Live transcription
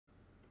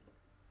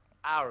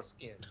our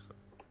skin.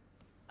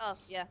 Oh,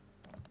 yeah.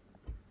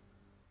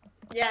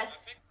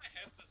 Yes. I think my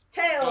headset's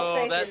Hail So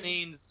Satan. that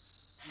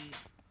means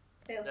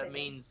Hail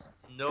Satan.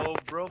 no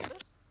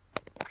brofist.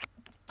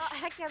 Oh,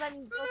 heck yeah, that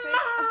means brofist.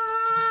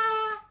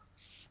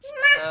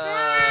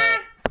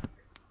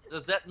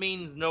 Does that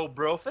mean no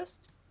brofist?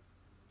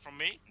 From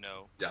me?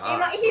 No.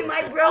 He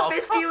might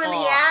brofist Oh, you in the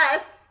come on.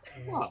 ass.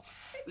 What?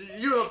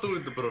 You're not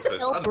doing the brofist.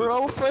 He'll I'm doing the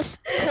brofist.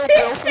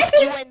 brofist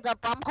you in the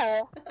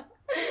bumhole.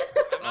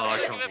 I'm not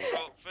doing come the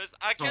on. brofist.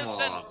 I can Come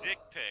send on. dick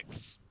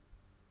pics.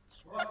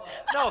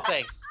 No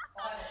thanks.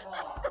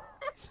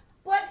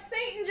 But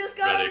Satan just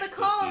got on the Radix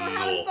call is and we're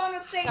having not- fun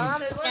with Satan.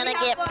 John's So let gonna me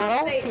get have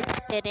fun with Satan.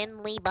 brofisted in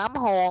the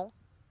bumhole.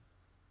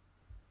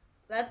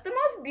 That's the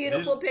most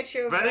beautiful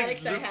picture of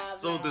Radix Radix I looks have.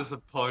 so now.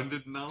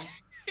 disappointed now.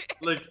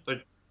 like,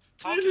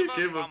 Talking really about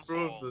gave a bum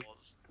brofist. holes.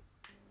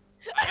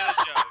 I got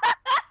a joke.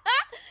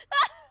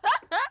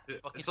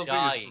 Fucking Something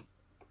dying.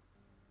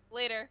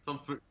 Later.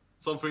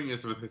 something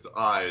is with his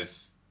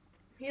eyes.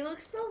 He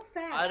looks so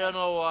sad. I don't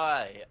know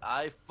why.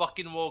 I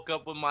fucking woke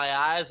up with my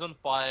eyes on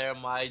fire,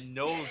 my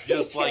nose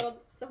just like, Killed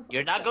someone.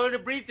 you're not going to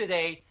breathe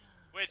today.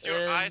 Wait,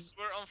 your eyes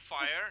were on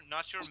fire,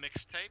 not your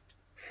mixtape?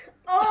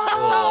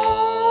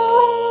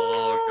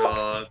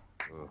 Oh!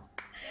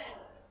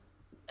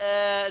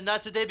 God.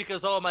 Not today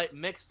because all my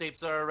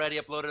mixtapes are already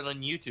uploaded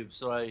on YouTube,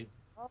 so I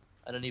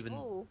don't even,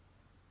 Ooh.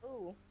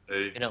 Ooh.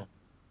 Hey. you know.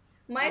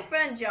 My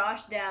friend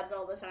Josh dabs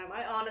all the time.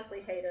 I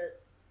honestly hate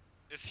it.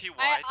 Is he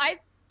white? I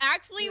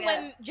actually,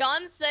 Yes.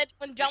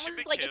 when John should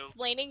be was like killed.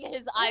 explaining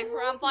his eyes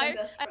were on my fire,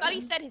 best I thought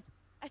he friend.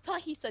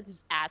 said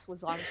his ass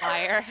was on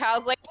fire. I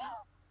was like,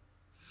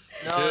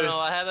 No,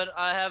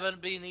 I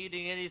haven't been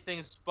eating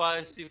anything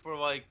spicy for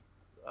like,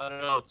 I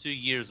don't know, 2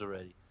 years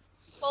already.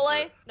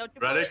 Chipotle, no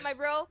Chipotle, Radix? my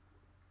bro.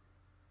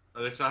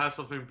 Alex, I have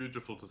something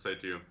beautiful to say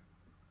to you.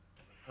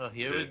 Oh,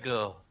 here we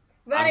go.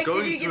 Radix,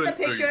 going did you to get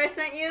the an picture Oi. I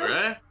sent you?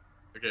 Okay?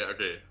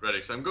 Okay,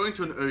 Radix. I'm going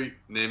to an Oi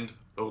named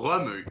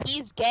Romu.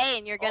 He's gay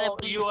and you're gonna Oh,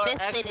 be you are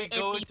fisted actually in the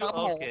going to,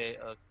 bumhole. okay,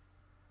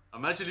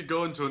 I'm actually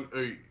going to an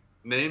Oi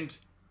named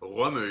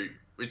Romu,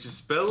 which is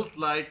spelled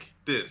like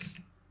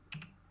this.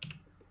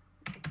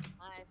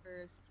 My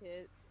first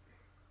kid.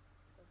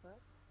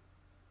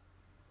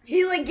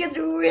 He like gets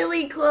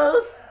really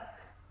close.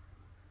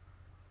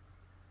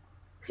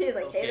 He's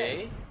like, hey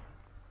okay.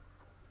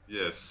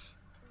 Yes.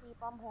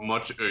 The bumhole.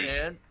 Much Oi.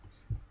 And,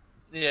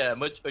 yeah,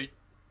 much,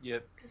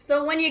 yep.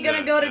 So when you gonna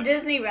Yeah, go to yeah.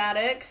 Disney,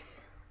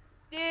 Radix?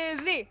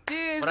 Disney.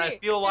 But I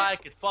feel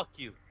like it, fuck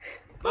you.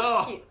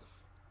 No! You.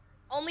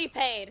 Only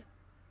paid.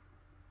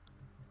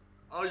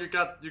 Oh, you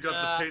got the pain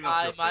off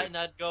I your might face.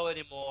 not go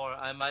anymore.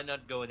 I might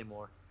not go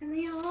anymore. And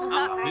they all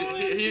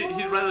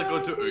He'd rather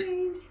go to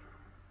Oi.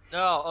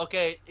 No,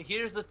 okay,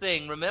 here's the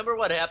thing. Remember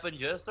what happened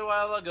just a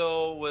while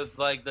ago with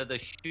like the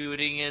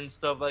shooting and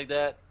stuff like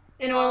that?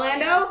 In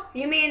Orlando?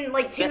 You mean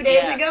like 2 That-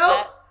 days yeah,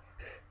 ago?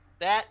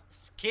 That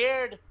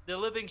scared the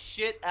living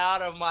shit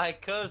out of my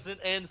cousin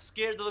and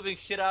scared the living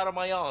shit out of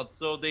my aunt,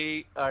 so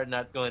they are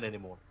not going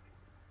anymore.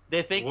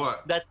 They think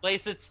What? that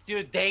place is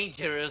too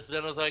dangerous, and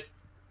I was like,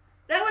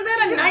 That was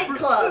at a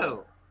nightclub.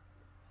 Brazil.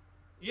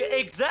 yeah,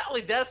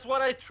 exactly. That's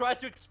what I tried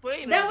to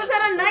explain. That I was like,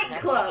 at a "We're not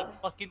nightclub." going to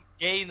a fucking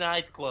gay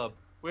nightclub.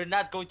 We're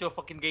not going to a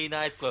fucking gay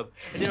nightclub.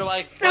 And they're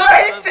like,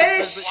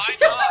 Starfish! Why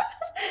not?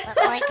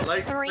 But like,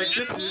 Like- three like this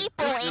is- people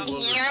this is in what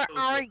we're here supposed to-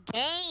 are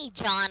gay,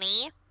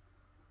 Johnny.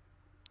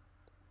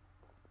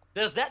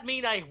 Does that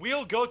mean I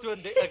will go to a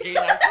gay nightclub?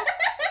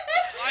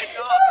 Why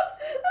not?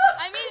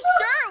 I mean,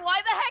 sure.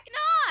 Why the heck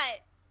not?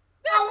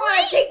 I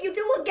want to take you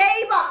to a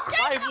gay bar.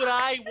 Why would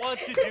I want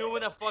to do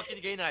in a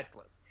fucking gay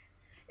nightclub?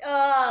 You're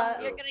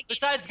gonna get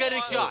Besides getting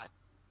Uh, shot.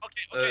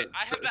 Okay,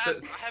 I have the so-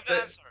 answer. I have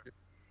the answer.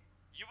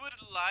 You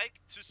would like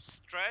to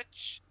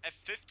stretch a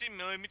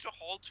 50mm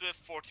hole to a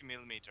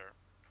 40mm.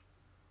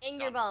 in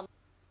your bum.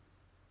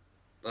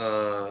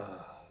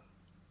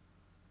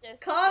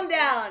 Just, Calm just-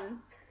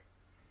 down.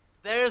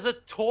 There's a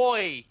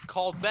toy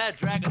called Bad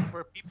Dragon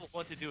for people who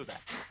want to do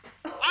that.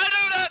 I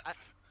do that!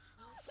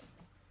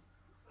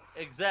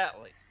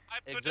 Exactly. I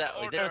put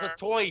Exactly. an There's a order.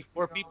 toy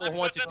for people I who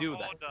want put to do an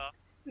that. order.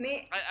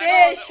 Me,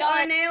 I fish, don't-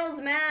 our nails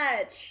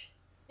match.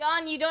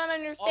 John, you don't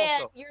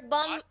understand. Also- Your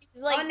bum What?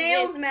 is like Our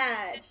nails this.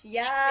 match.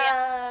 Yeah.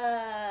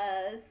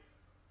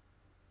 Yes.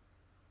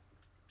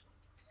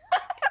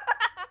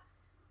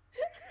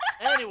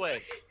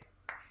 Anyway.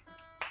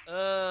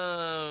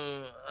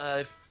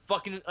 I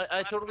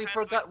totally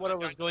forgot what I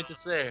was going to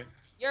say.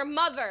 Your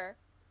mother.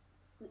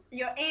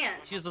 Your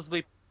aunt. She's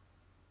asleep.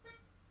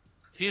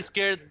 She's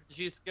scared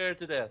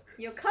to death.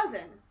 Your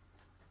cousin.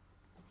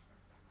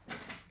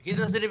 He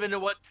doesn't even know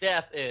what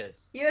death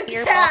is. Your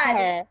Your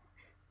dad.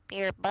 bumhole.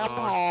 Your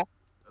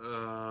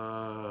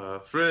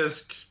bumhole.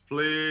 Frisk,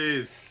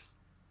 please.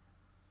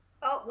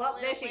 Oh, well,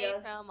 there she Away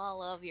goes. From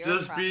all of your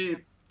Just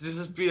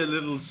be a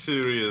little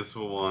serious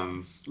for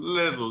once.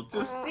 Little,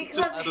 just Because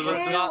just I a little.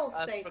 hell,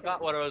 I Satan.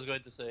 forgot what I was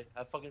going to say.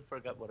 I fucking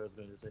forgot what I was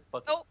going to say.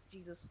 Fuck. Oh,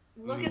 Jesus.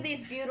 Look at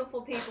these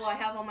beautiful people I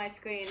have on my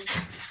screen.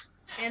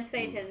 And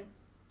Satan.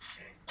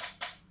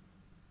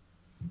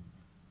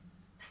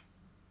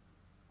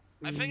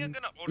 I think I'm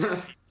gonna order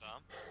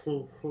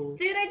pizza.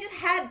 Dude, I just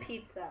had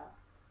pizza.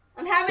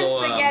 I'm having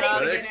So, spaghetti for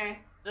Alex? dinner.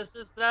 This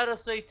is not a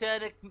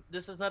satanic.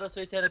 This is not a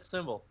satanic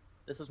symbol.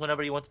 This is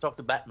whenever you want to talk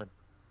to Batman.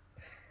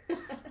 But,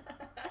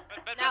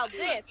 Now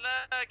this.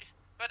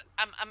 But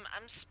I'm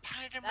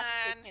Spider-Man.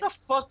 What the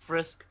fuck,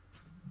 Frisk?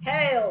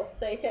 Hail,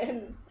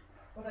 Satan.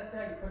 What I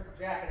tell you, put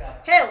the jacket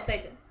up. Hail,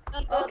 Satan.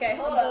 Okay,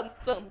 hold Boom,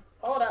 up. boom.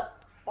 Hold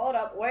up. Hold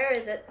up. Where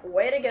is it?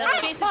 Way to go.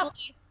 That's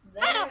basically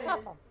There it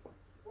is.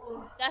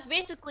 that's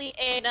basically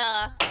an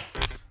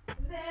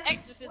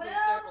exorcism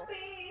circle.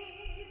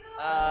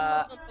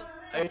 Are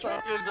you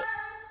trying to use a...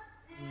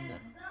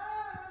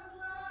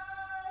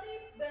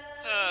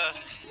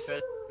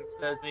 Frisk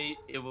tells me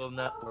it will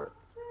not work.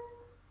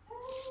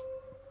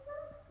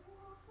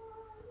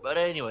 But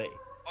anyway,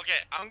 Okay,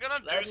 I'm gonna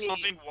Let do me-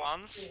 something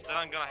once that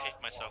I'm gonna hate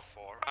myself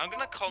for. I'm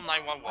gonna call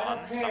 911 I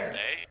don't care.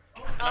 someday,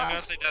 and I'm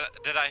gonna say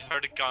that I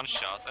heard a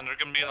gunshot, and they're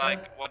gonna be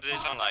like, "What did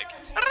it sound like?"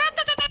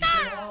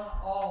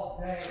 All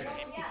day.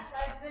 Yes,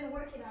 I've been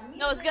working on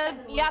No, it's gonna.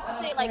 You have to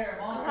say like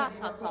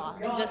 "Ra-ta-ta"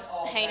 and just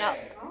hang up.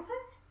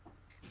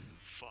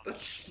 Fuck.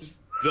 That's just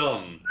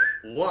dumb.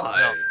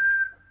 Why?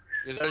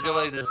 you gotta go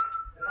like this.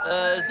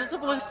 Is this a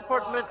police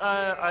department?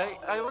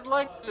 I would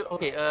like to.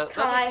 Okay. Let me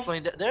Hi.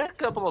 explain. There are a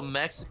couple of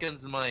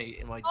Mexicans in my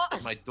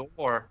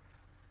door,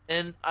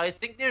 and I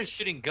think they're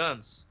shooting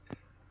guns.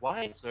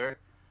 Why, sir?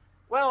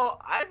 Well,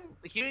 I'm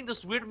hearing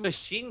this weird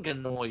machine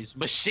gun noise.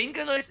 Machine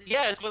gun noise?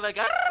 Yeah, it's going like.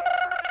 And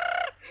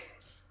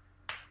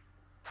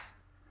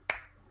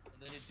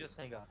then you just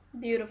hang up.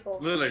 Beautiful.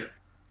 No, like,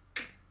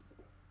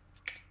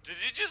 Did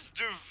you just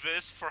do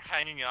this for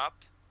hanging up?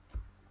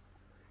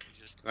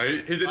 You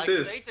just... he did Like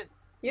this. Satan.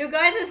 You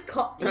guys'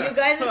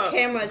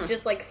 camera is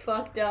just like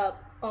fucked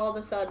up all of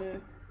a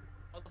sudden.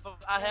 Motherfucker,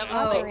 I haven't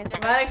Oh, seen.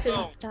 Radix is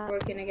No.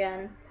 working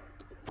again.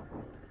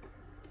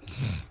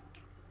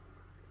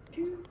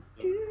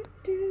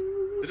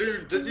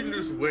 Did you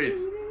lose weight?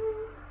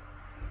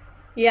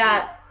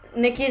 Yeah,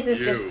 Nikki's is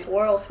You. just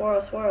swirl,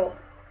 swirl, swirl.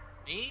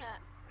 Me?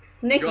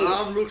 Nikki's. Your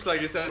arm looks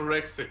like it's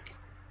anorexic.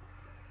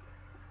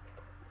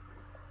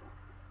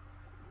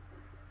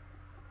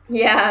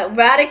 Yeah,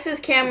 Radix's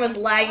camera's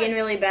lagging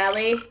really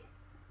badly.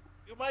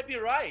 You might be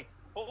right.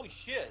 Holy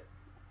shit.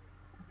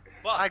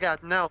 I Fuck.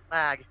 got no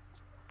lag.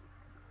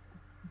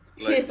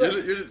 Like, He's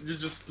like- you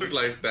just look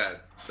like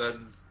that.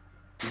 That's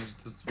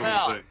just what I'm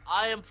Well, saying.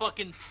 I am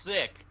fucking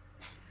sick.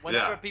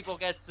 Whenever Yeah. people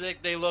get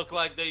sick, they look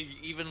like they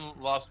even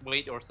lost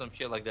weight or some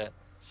shit like that.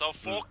 So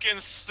fucking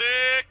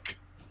sick!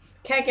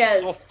 So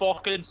Kekes,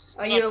 fucking are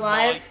suck you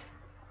alive?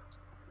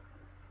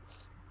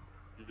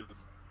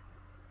 Yes.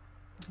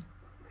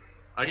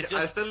 I, He's I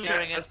just still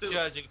staring can't. I and still.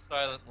 judging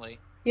silently.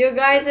 You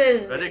guys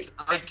is. Radix,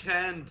 I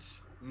can't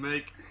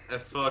make a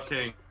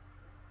fucking.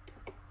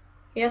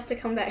 He has to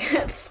come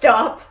back.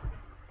 Stop.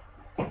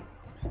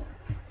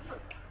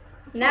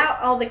 Now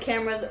all the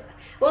cameras.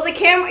 Well,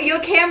 your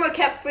camera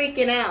kept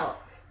freaking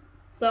out,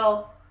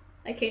 so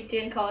I kicked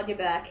in, called you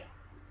back.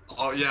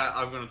 Oh yeah,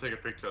 I'm gonna take a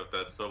picture of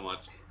that so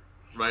much.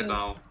 Right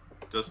now.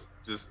 Just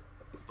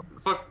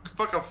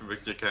fuck off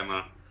with your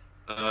camera.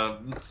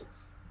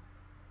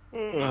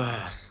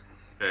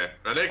 Okay,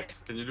 Radix,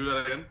 can you do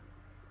that again?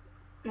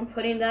 I'm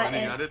putting that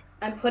Pointing in. at it.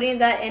 I'm putting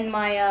that in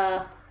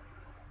my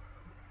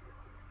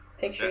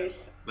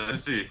pictures. Let me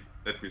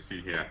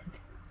see here.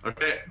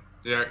 Okay.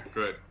 Yeah,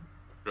 good.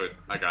 Good.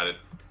 I got it.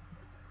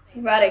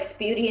 Radix,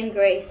 beauty and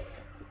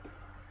grace.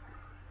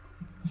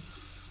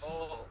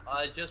 Oh,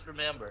 I just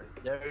remembered.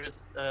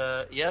 There's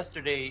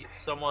yesterday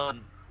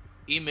someone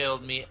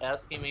emailed me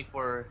asking me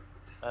for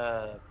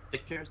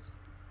pictures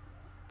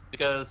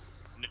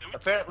because Nude?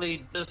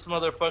 apparently this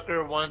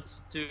motherfucker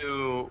wants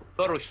to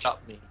Photoshop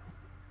me.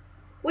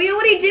 We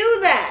already do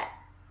that.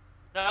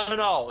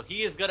 No.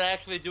 He is gonna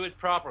actually do it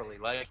properly.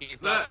 Like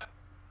he's not,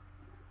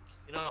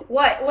 you know.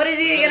 What is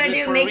he We're gonna gonna do it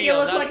do? for Make you real,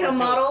 look not like for a joke.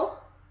 model?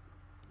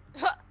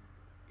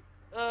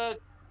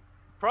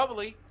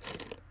 Probably.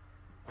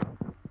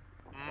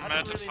 I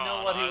don't really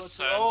know what he was.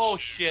 Sent Oh you a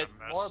shit!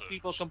 More message.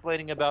 people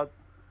complaining about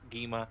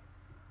Gima.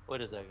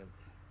 Wait a second.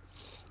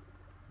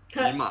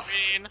 Gima.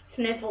 Queen,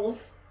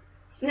 Sniffles.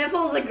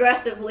 Sniffles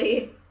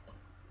aggressively.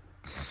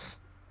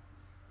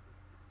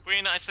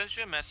 Queen, I sent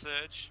you a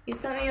message. You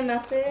sent me a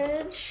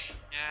message.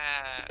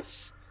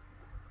 Yes.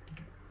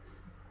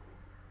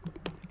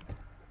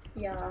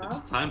 Yeah.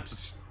 It's time to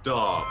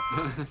stop.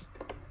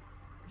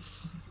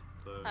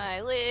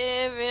 I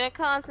live in a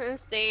constant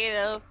state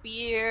of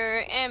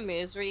fear and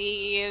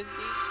misery.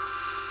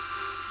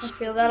 I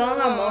feel that on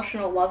an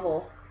emotional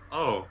level.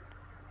 Oh.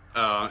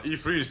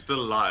 E3 is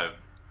still alive.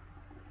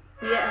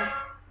 Yeah.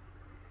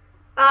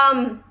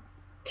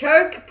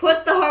 Turk,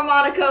 put the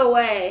harmonica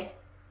away.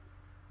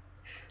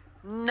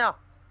 No.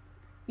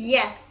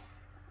 Yes.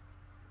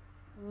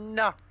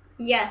 No.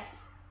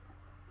 Yes.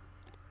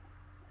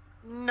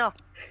 No.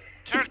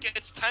 Turk,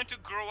 it's time to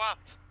grow up.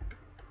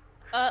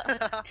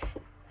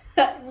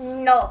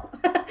 No.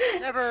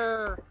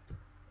 Never.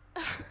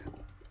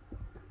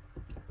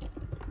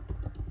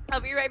 I'll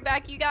be right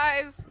back, you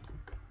guys.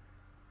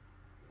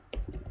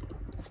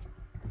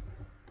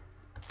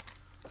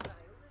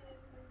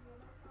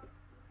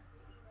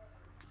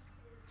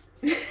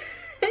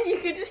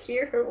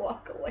 hear her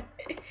walk away.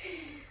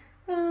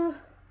 Uh,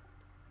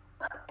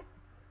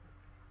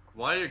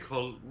 Why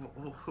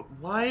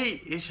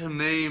is her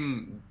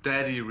name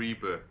Daddy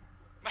Reaper?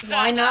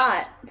 why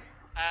not?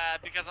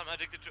 Because I'm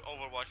addicted to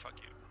Overwatch. Fuck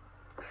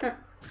you.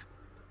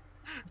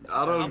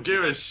 I don't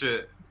give a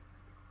shit.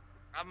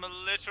 I'm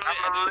literally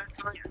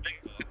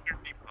addicted to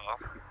people.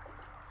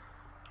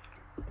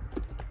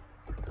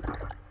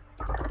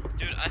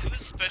 Dude, I have a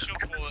special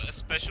for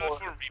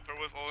Reaper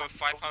with over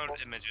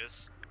 500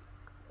 images.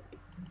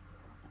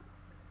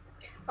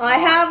 I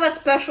have a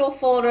special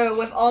folder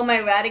with all my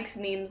Radix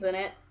memes in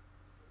it.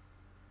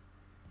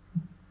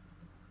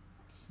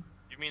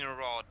 You mean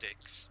raw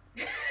dicks?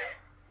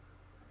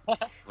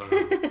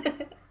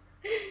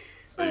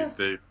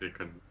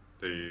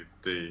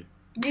 They.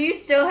 Do you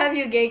still have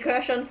your gay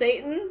crush on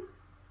Satan?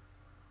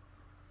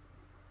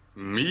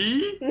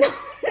 Me? No,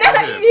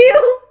 not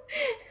you!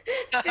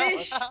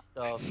 Fish.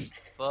 The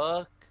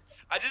fuck?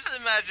 I just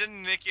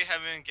imagine Nikki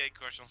having a gay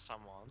crush on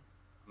someone.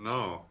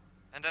 No.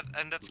 And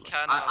that's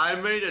kind of... I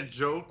made a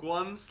joke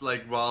once,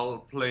 like while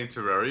playing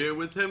Terraria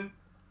with him.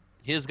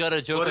 He's got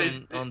a joke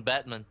But on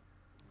Batman.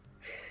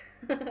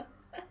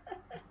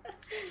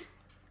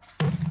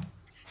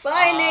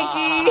 Bye,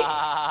 Nikki!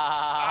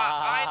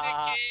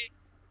 Bye, Nikki!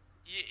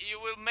 You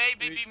will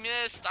maybe be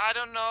missed, I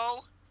don't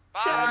know.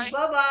 Bye!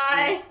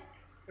 Bye-bye!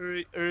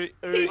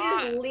 He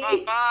just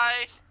leave.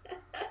 Bye!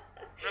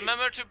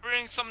 Remember to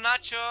bring some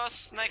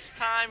nachos next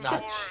time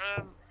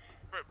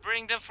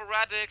bring them for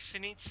Radix, he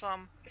needs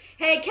some.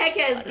 Hey,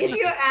 Kekes, get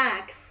your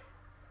axe.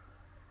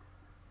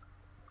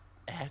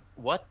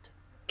 What?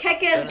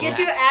 Kekes, get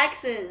your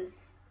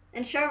axes.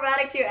 And show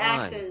Radix your Why?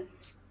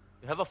 axes.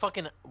 You have a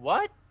fucking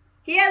what?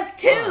 He has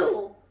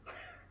two!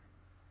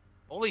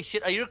 Holy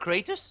shit, are you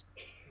Kratos?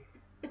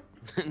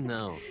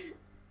 No.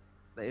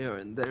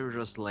 They're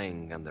just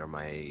laying under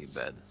my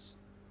bed.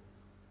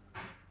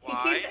 He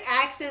Why? keeps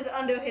axes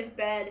under his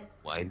bed.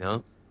 Why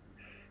not?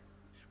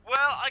 Well,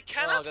 I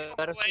cannot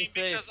gotta complain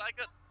stay because I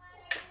got...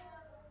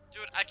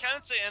 Dude, I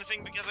can't say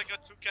anything because I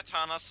got two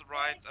katanas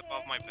right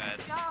above my bed.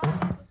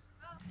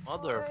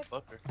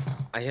 Motherfucker.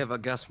 I have a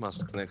gas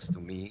mask next to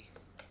me.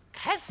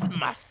 Gas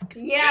mask.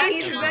 Yeah,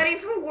 he's ready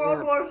for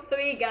World War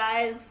III,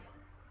 guys.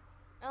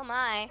 Oh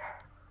my.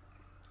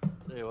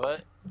 Say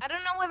what? I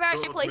don't know whether I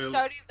should play Milk.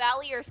 Stardew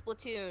Valley or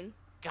Splatoon.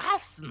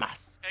 Gas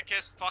mask. I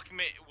guess fuck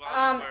me while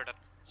I wear that.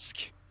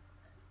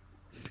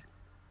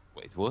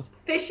 Wait, what?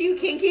 Fish, you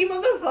kinky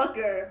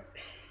motherfucker.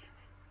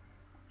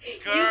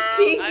 Girl, You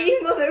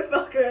kinky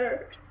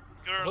motherfucker.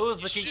 Girl, Who's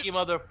the you should- kinky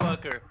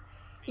motherfucker?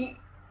 Your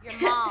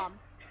mom.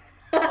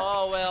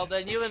 Oh well,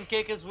 then you and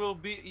Kekas will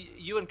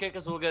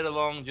get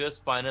along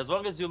just fine as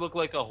long as you look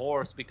like a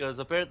horse, because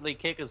apparently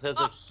Kekas has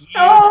a huge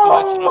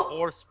collection of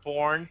horse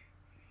porn.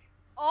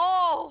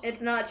 Oh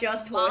It's not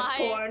just horse My-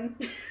 porn.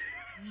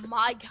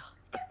 my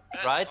god.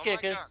 Right, oh my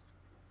Kekas?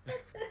 God.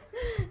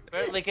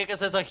 Apparently Kekas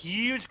has a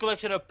huge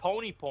collection of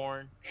pony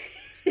porn.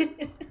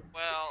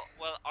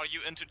 Well, are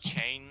you into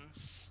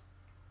chains?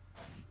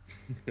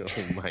 Oh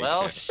my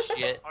Well, god.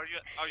 shit.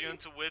 Are you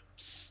into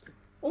whips?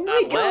 Oh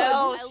my god.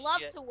 well- I love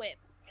shit. to whip.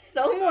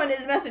 Someone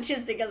is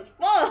masochistic as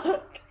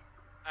fuck.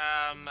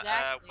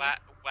 Exactly.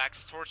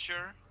 Wax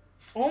torture.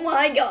 Oh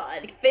my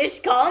god. Fish,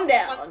 calm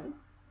down.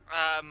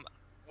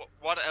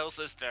 What else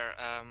is there?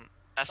 Oh.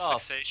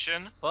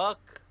 Asphyxiation, Fuck.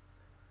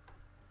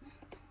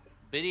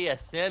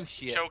 BDSM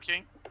shit.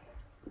 choking.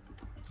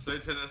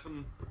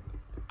 Satanism.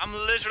 I'm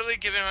literally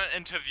giving him an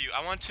interview.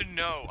 I want to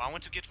know. I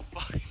want to get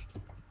fucked.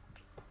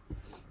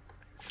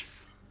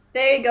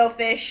 There you go,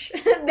 Fish.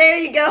 There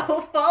you go.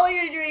 Follow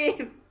your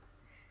dreams.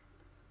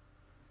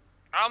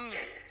 I'm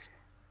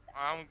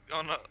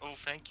gonna. Oh,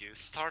 thank you.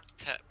 Start.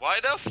 Why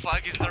the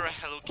fuck is there a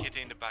Hello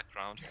Kitty in the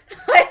background?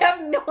 I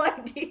have no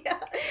idea.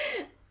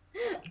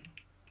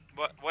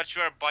 What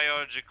you are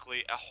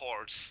biologically a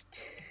horse.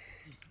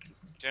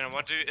 Jenna,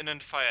 what do you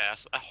identify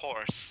as? A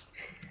horse.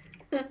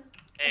 Age.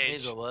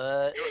 He's a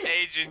what? Your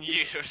age in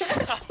years.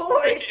 I'm 3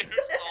 Horse. years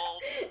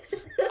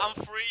old. I'm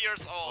 3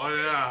 years old. Oh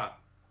yeah.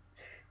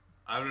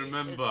 I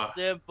remember. It's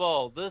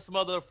simple. This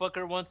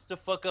motherfucker wants to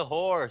fuck a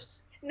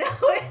horse. No.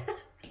 I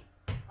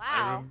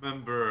Wow.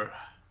 remember.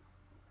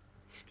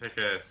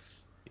 Kekes.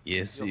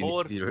 Yes, The you,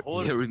 horse- you,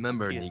 horse you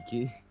remember, kid.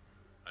 Nikki.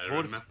 I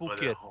Horse remember fucker.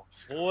 the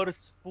horse.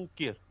 Horse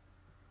fucker.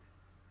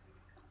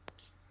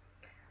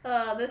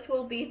 This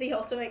will be the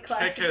ultimate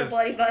clash of the Kickers.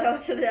 bloody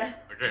butt to death.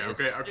 Okay,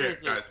 Yes. okay,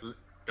 Seriously.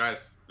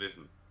 guys,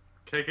 listen.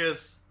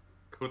 Kekes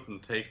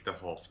couldn't take the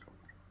horse cock.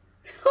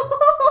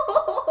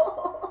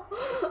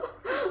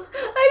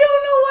 I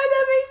don't know why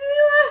that makes me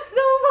laugh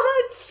so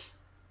much.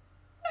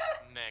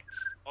 Next.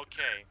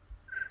 Okay.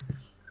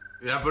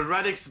 Yeah, but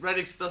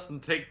Radix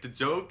doesn't take the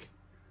joke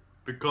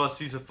because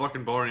he's a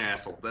fucking boring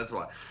asshole. That's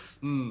why.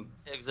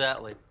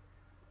 Exactly.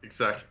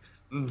 Exactly.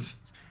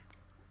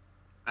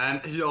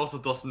 And he also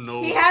doesn't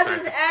know. He has the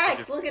his fact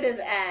axe. that Look at his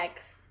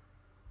axe.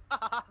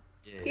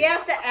 Yeah. He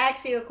has to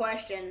ask you a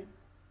question.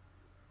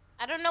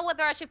 I don't know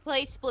whether I should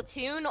play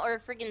Splatoon or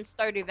friggin'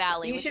 Stardew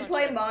Valley. You Which should one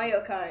play I-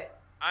 Mario Kart.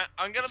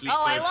 I'm gonna be.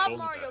 Oh, I Please love don't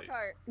Mario die.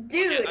 Kart.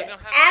 Dude, I'm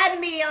gonna have- add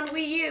me on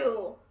Wii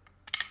U.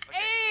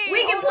 Hey,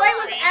 We can hold play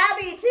on. with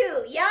Abby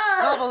too. Yeah.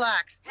 Double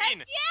axe. Heck Queen,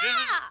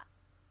 yeah!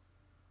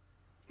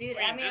 Dude,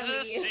 Queen, add me this on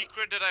is a Wii U.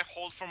 secret that I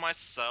hold for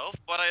myself,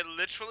 but I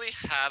literally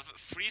have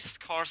 3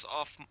 scars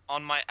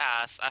on my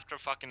ass after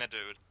fucking a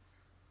dude.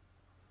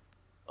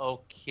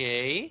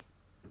 Okay.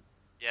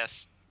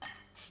 Yes.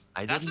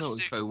 I That's don't a know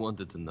sick- if I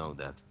wanted to know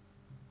that.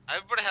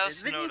 Everybody has Did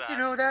to we know need that. to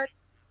know that?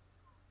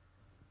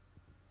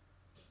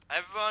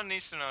 Everyone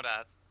needs to know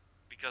that.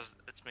 Because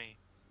it's me.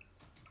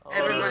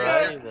 Everyone is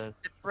Alright just- then.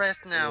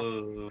 Depressed now.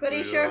 Oh Pretty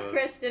my sure God.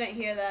 Frisk didn't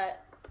hear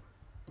that.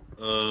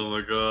 Oh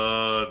my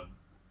god.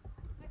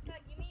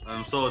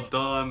 I'm so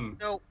done.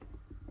 So,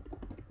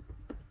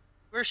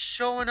 we're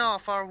showing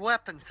off our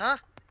weapons, huh?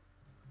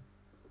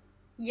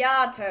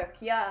 Yeah, Turk,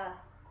 yeah.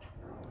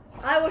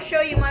 I will show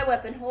you my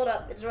weapon. Hold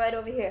up, it's right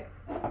over here.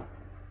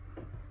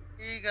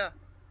 Here you go.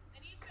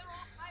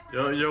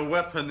 Your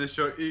weapon is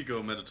your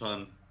ego,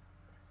 Mettaton.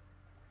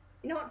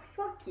 You know what?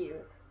 Fuck you.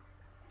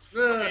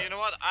 Okay, you know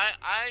what?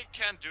 I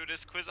can't do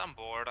this quiz. I'm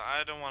bored.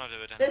 I don't want to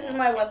do it anymore. This is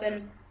my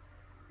weapon.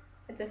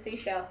 It's a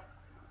seashell.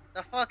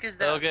 The fuck is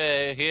that?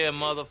 Okay, here, It's a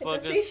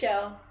motherfuckers.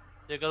 seashell.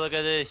 Take a look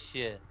at this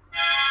shit.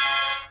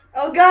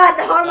 Oh god,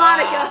 the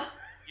harmonica!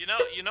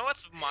 You know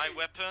what's my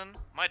weapon?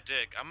 My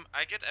dick.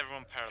 I get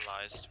everyone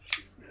paralyzed.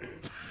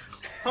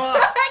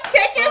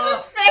 Kick in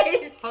his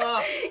face!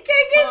 Ah. Kick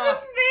in his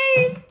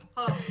face!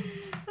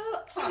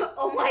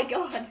 Oh my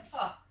god.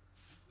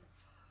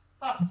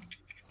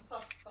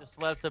 Just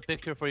left a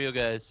picture for you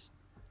guys.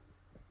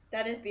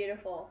 That is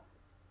beautiful.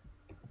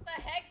 What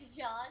the heck,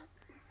 John?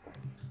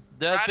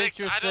 That Radix,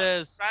 picture I don't-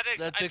 says. Radix,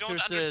 That I picture don't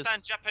says.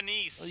 understand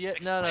Japanese. Oh, yeah,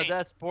 no, Explain.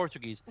 that's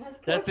Portuguese. That's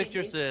That picture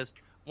Portuguese. says,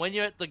 when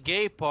you're at the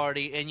gay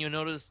party and you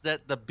notice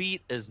that the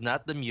beat is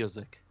not the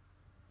music.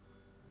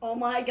 Oh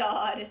my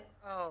god.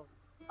 Oh.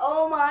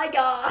 Oh my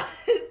god.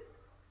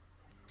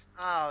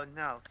 Oh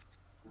no.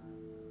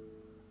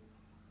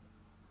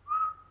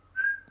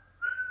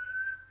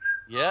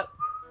 Yep.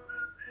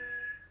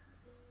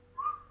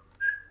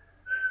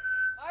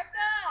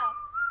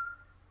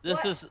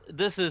 Martha!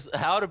 This is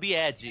how to be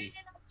edgy.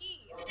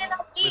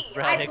 With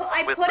Radix.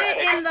 I put it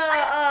in the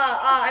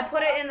I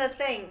put it in the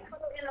thing.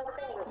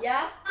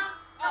 Yeah?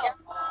 Oh.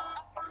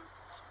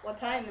 What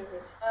time is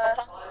it?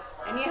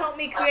 Can you help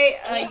me create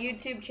a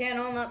YouTube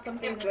channel, not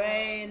something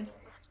brain?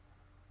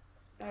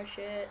 Oh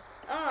shit.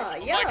 Oh, my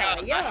yeah,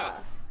 God, I yeah.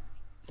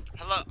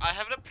 Hello, I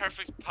have the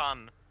perfect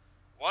pun.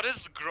 What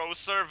is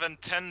grosser than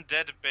 10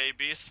 dead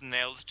babies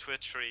nailed to a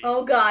tree?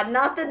 Oh god,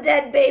 not the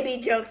dead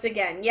baby jokes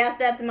again. Yes,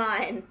 that's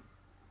mine.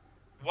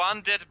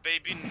 1 dead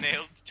baby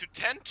nailed to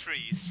 10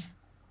 trees.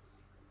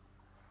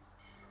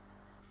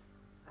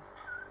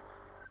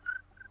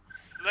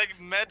 Like,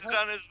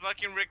 Meddan is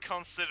fucking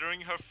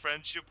reconsidering her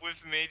friendship with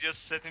me,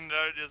 just sitting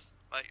there, just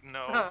like,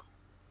 no.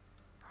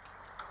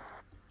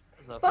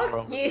 There's nothing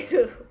wrong Fuck with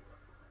you.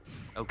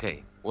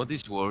 Okay, what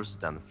is worse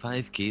than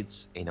 5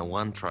 kids in a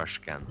 1 trash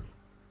can?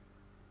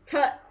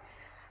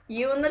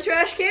 You in the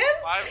trash can?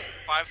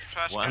 Five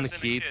trash 1 cans and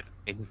a kid kid.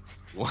 in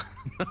 1.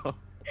 No.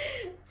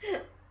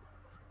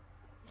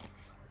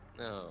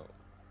 No.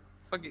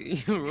 Fuck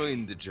it, you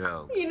ruined the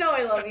joke. You know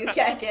I love you,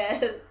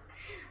 jackass.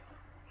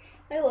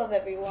 I love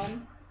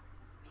everyone.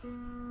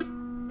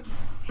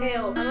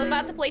 Hail I'm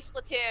about to Satan. play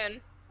Splatoon.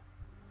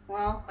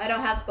 Well, I don't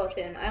have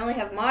Splatoon. I only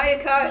have Mario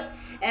Kart,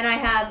 and I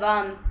have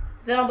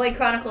Xenoblade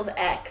Chronicles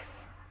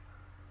X.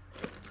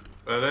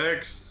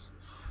 Alex,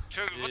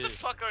 Turk, what the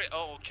fuck are you?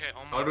 Oh, okay.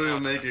 Oh my how do you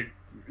God. make a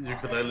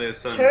ukulele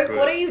sound Turk, good?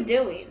 what are you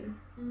doing?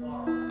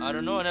 I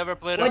don't know, I never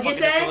played What'd a you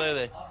fucking say?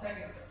 ukulele.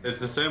 It's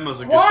the same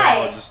as a Why?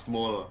 guitar, just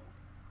smaller.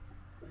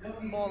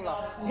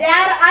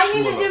 Dad, I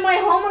need to do my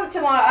homework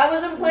tomorrow. I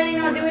wasn't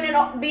planning on doing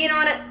it, being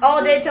on it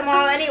all day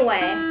tomorrow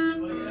anyway.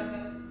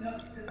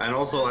 And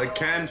also, I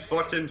can't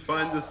fucking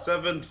find the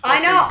 7th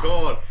I fucking know.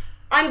 chord.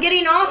 I'm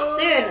getting off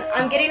soon.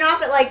 I'm getting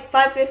off at like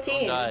Don't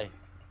 5:15. die.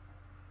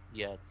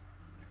 Yet.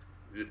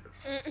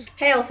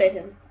 Hail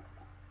Satan.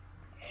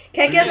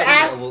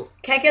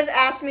 Keka's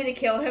asked me to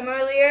kill him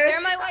earlier,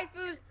 They're my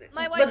waifus.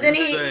 My waifus. but then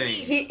You're he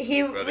saying-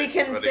 he Radix,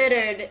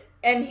 reconsidered,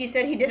 and he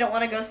said he didn't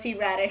want to go see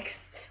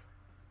Radix.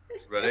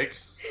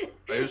 Radix,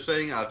 are you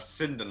saying I've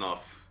sinned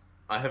enough?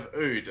 I have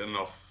owed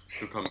enough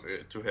to come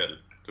to hell,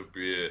 to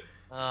be sent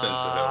to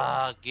hell.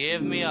 Ah,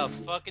 give me a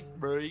fucking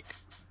break.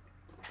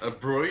 A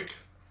break?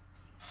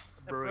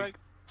 Break.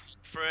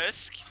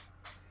 Frisk,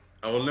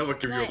 I will never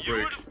give you a Right.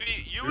 break.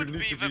 you You would need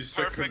be to the be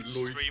second perfect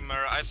Louis.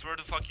 streamer. I swear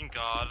to fucking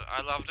God,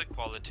 I love the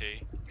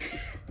quality.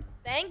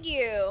 Thank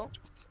you.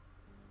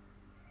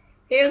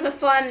 Here's a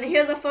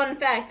fun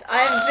fact.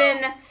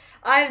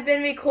 I've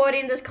been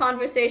recording this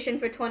conversation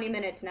for 20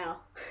 minutes now.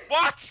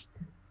 What?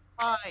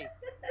 Hi.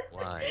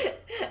 Why?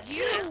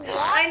 You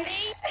I-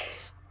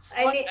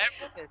 want me?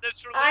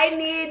 Literally. I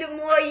need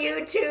more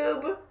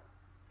YouTube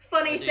funny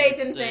What do you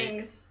Satan say?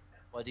 things.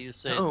 Why do you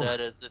say Oh. that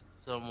as if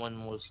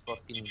someone was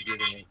fucking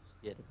giving a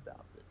shit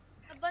about this?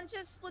 A bunch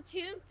of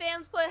Splatoon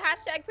fans put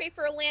hashtag pray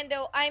for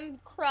Orlando. I'm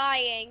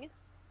crying.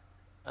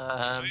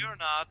 No, you're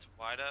not.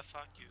 Why the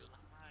fuck you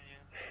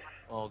lying?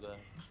 Oh god.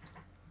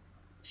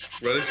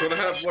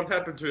 Radix, what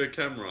happened to your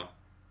camera?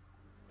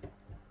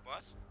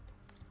 What?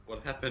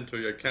 What happened to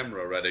your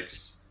camera,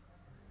 Radix?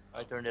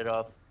 I turned it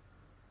off.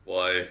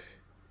 Why? I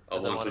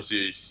Because I want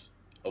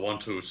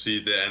to wanted- see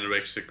the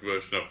anorexic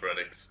version of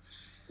Radix.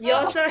 You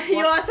also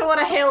want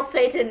to hail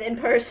Satan in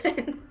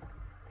person.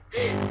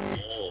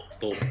 Oh,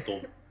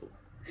 don't.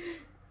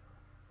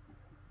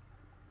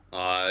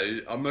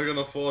 I'm not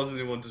gonna force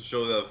anyone to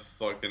show their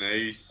fucking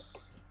ace.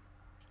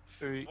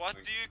 What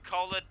do you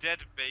call a dead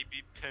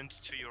baby pinned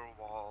to your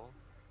wall?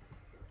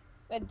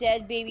 A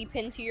dead baby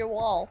pinned to your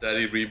wall.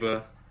 Daddy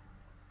Reba.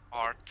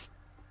 Art.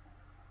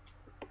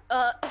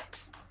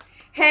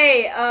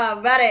 Hey,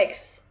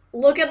 Radix,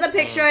 look at the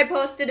picture I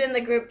posted in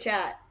the group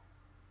chat.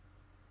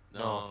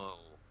 No.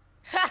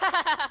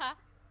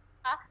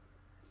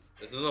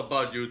 It's not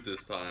about you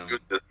this time.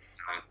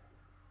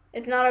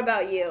 It's not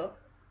about you.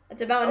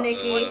 It's about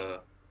Nikki,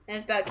 and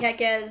it's about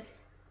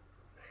Kekes.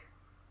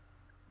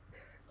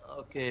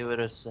 Okay, wait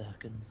a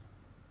second.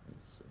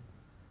 Let's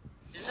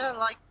see. Is that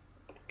like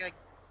a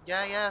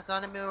Yaya's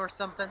anime or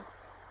something?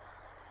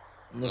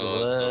 No, Look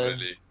not at that.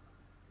 really.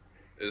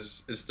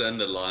 It's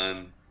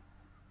Dandelion.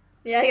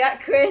 Yeah, I got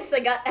Chris, I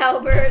got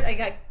Albert, I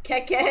got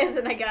Kekes,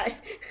 and I got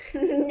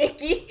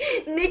Nikki.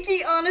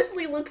 Nikki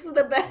honestly looks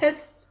the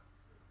best.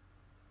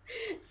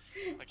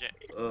 Okay.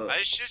 I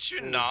shit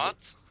you not.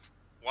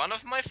 One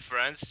of my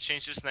friends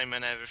changed his name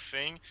and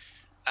everything,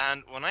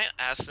 and when I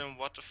asked him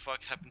what the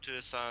fuck happened to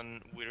his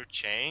weird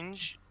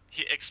change,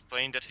 he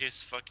explained that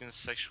he's fucking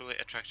sexually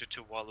attracted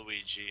to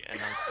Waluigi, and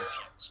I'm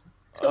confused.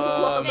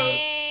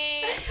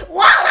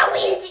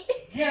 Waluigi!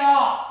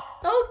 Yeah!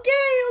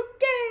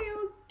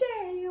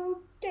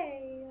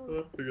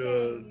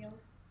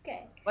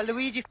 Okay.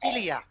 Waluigi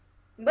Philia.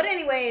 But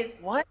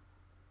anyways, What?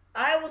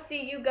 I will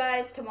see you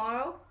guys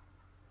tomorrow,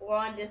 or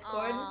on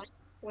Discord, Aw.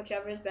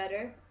 whichever is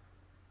better.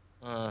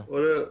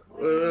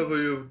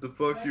 Whatever the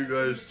fuck you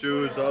guys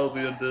choose, I'll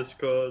be on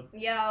Discord.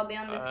 Yeah, I'll be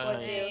on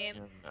Discord too. Same.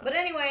 But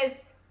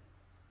anyways,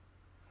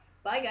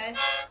 bye guys.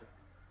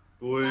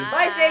 Boy. Bye.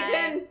 Bye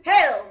Satan!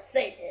 Hail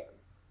Satan!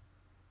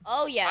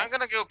 Oh yes. I'm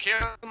gonna go kill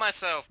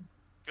myself.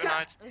 Good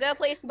night. I'm gonna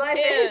play Bye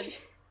Splatoon. Fish!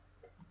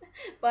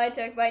 Bye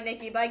Turk, bye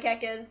Nikki, bye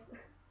Kekes.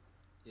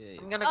 Yay.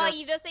 I'm gonna Oh, go.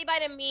 you just say bye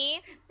to me?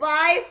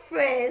 Bye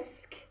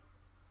Frisk!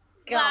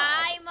 God.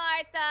 Bye,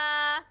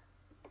 Martha.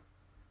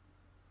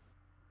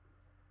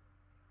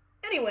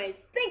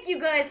 Anyways, thank you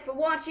guys for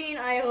watching.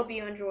 I hope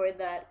you enjoyed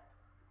that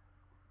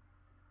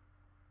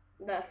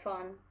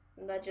fun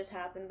that just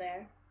happened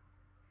there.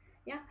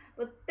 Yeah,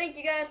 but thank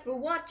you guys for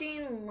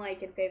watching.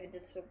 Like and favorite to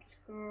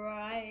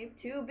subscribe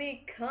to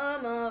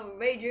become a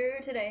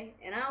Rager today.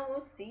 And I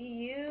will see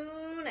you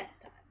next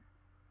time.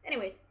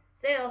 Anyways,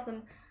 stay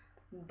awesome.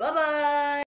 Bye-bye.